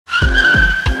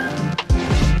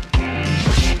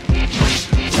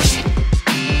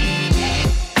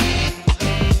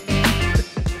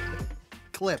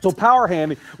flipped. So power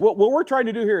handling, what we're trying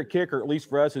to do here at Kicker, at least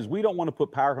for us, is we don't want to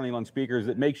put power handling on speakers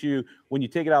that makes you, when you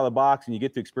take it out of the box and you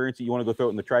get to experience it, you want to go throw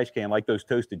it in the trash can like those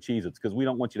toasted Cheez-Its, because we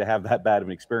don't want you to have that bad of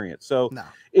an experience. So No.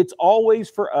 it's always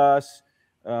for us,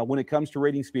 when it comes to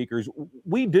rating speakers,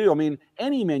 we do, I mean,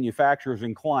 any manufacturer is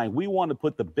inclined, we want to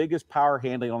put the biggest power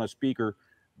handling on a speaker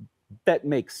that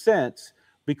makes sense,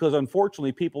 because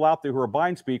unfortunately people out there who are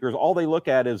buying speakers, all they look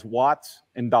at is watts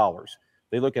and dollars.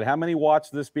 They look at how many watts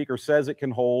this speaker says it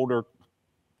can hold or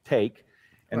take,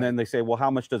 and then they say, well, how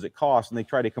much does it cost? And they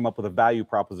try to come up with a value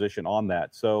proposition on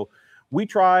that. So we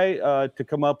try to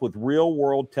come up with real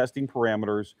world testing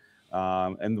parameters.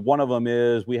 And one of them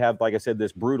is, we have, like I said,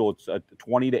 this brutal, it's a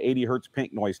 20 to 80 hertz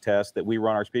pink noise test that we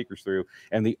run our speakers through.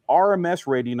 And the RMS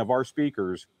rating of our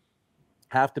speakers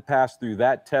have to pass through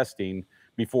that testing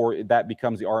before that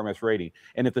becomes the RMS rating.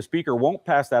 And if the speaker won't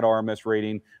pass that RMS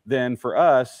rating, then for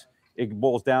us, it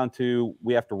boils down to,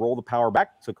 we have to roll the power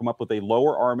back, so come up with a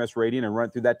lower RMS rating and run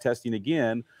it through that testing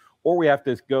again, or we have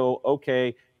to go,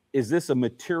 okay, is this a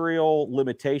material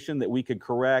limitation that we could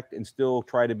correct and still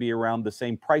try to be around the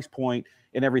same price point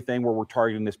and everything where we're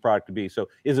targeting this product to be? So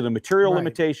is it a material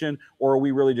limitation, or are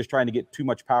we really just trying to get too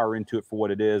much power into it for what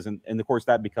it is? And of course,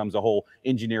 that becomes a whole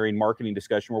engineering marketing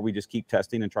discussion where we just keep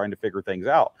testing and trying to figure things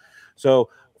out. So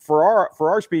for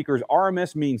our speakers,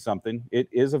 RMS means something. It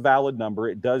is a valid number.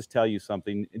 It does tell you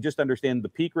something. Just understand the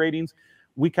peak ratings.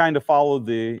 We kind of follow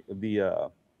the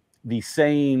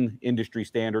same industry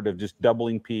standard of just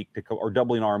doubling peak or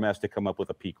doubling RMS to come up with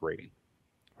a peak rating.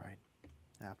 Right.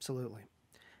 Absolutely.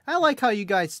 I like how you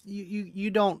guys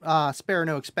you don't spare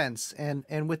no expense,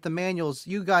 and with the manuals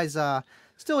you guys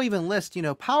still even list, you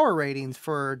know, power ratings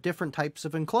for different types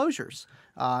of enclosures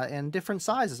and different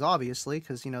sizes, obviously,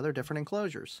 because, you know, they're different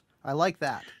enclosures. I like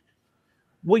that.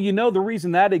 Well, you know, the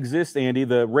reason that exists, Andy,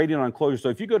 the rating on enclosures. So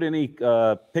if you go to any,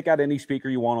 pick out any speaker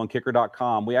you want on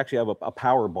kicker.com, we actually have a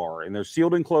power bar, and there's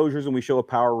sealed enclosures and we show a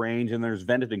power range, and there's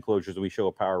vented enclosures and we show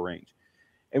a power range.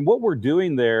 And what we're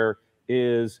doing there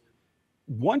is,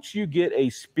 once you get a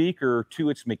speaker to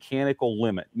its mechanical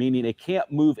limit, meaning it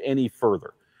can't move any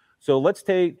further. So let's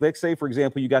say, for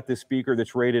example, you got this speaker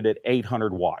that's rated at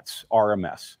 800 watts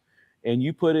RMS, and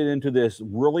you put it into this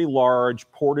really large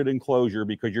ported enclosure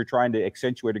because you're trying to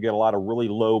accentuate or get a lot of really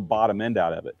low bottom end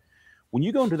out of it. When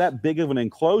you go into that big of an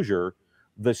enclosure,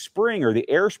 the spring or the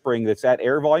air spring that's at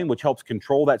air volume, which helps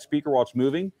control that speaker while it's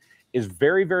moving, is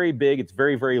very, very big. It's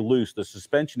very, very loose. The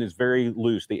suspension is very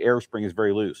loose. The air spring is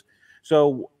very loose.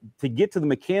 So to get to the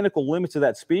mechanical limits of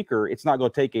that speaker, it's not going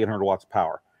to take 800 watts of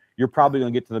power. You're probably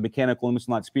going to get to the mechanical limits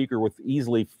on that speaker with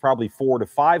easily probably 400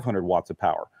 to 500 watts of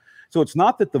power. So it's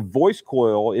not that the voice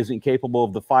coil isn't capable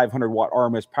of the 500 watt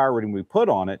RMS power rating we put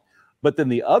on it, but then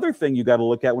the other thing you got to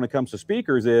look at when it comes to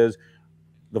speakers is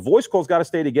the voice coil's got to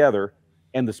stay together,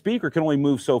 and the speaker can only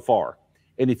move so far.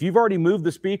 And if you've already moved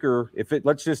the speaker,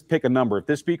 let's just pick a number. If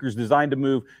this speaker is designed to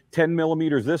move 10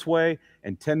 millimeters this way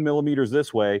and 10 millimeters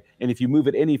this way, and if you move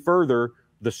it any further,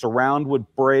 the surround would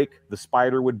break, the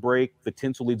spider would break, the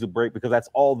tinsel leads would break, because that's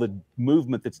all the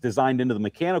movement that's designed into the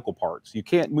mechanical parts. You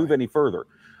can't move any further.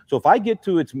 So if I get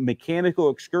to its mechanical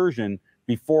excursion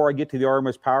before I get to the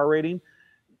RMS power rating,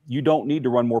 you don't need to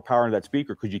run more power into that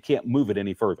speaker because you can't move it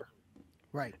any further.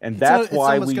 Right. And that's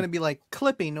why it's almost going to be like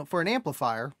clipping for an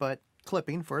amplifier, but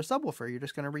clipping for a subwoofer. You're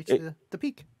just going to reach the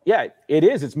peak. Yeah, it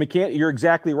is. It's You're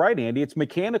exactly right, Andy. It's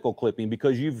mechanical clipping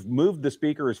because you've moved the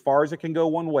speaker as far as it can go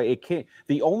one way. It can't.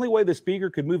 The only way the speaker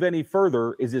could move any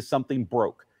further is if something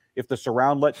broke. If the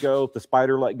surround let go, if the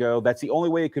spider let go, that's the only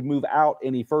way it could move out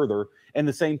any further. And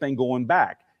the same thing going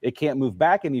back. It can't move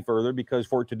back any further because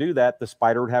for it to do that, the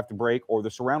spider would have to break or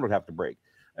the surround would have to break.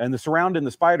 And the surround and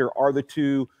the spider are the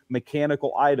two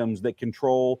mechanical items that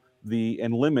control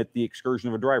and limit the excursion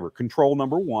of a driver. Control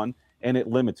number one, and it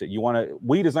limits it.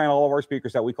 We design all of our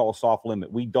speakers that we call a soft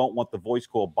limit. We don't want the voice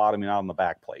coil bottoming out on the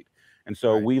back plate. And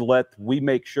so we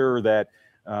make sure that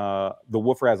the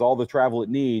woofer has all the travel it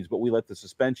needs, but we let the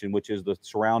suspension, which is the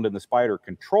surround and the spider,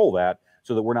 control that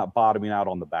so that we're not bottoming out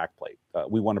on the back plate.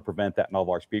 We want to prevent that in all of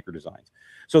our speaker designs.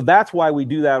 So that's why we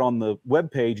do that on the web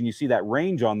page, and you see that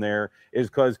range on there is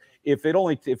because if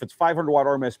it's 500 watt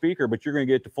RMS speaker, but you're going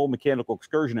to get to full mechanical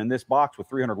excursion in this box with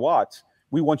 300 watts,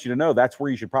 we want you to know that's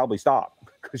where you should probably stop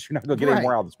because you're not going to get any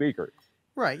more out of the speaker.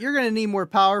 Right. You're going to need more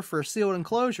power for a sealed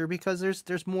enclosure because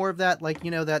there's more of that, like,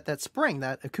 you know, that spring,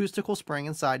 that acoustical spring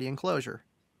inside the enclosure.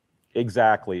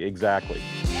 Exactly.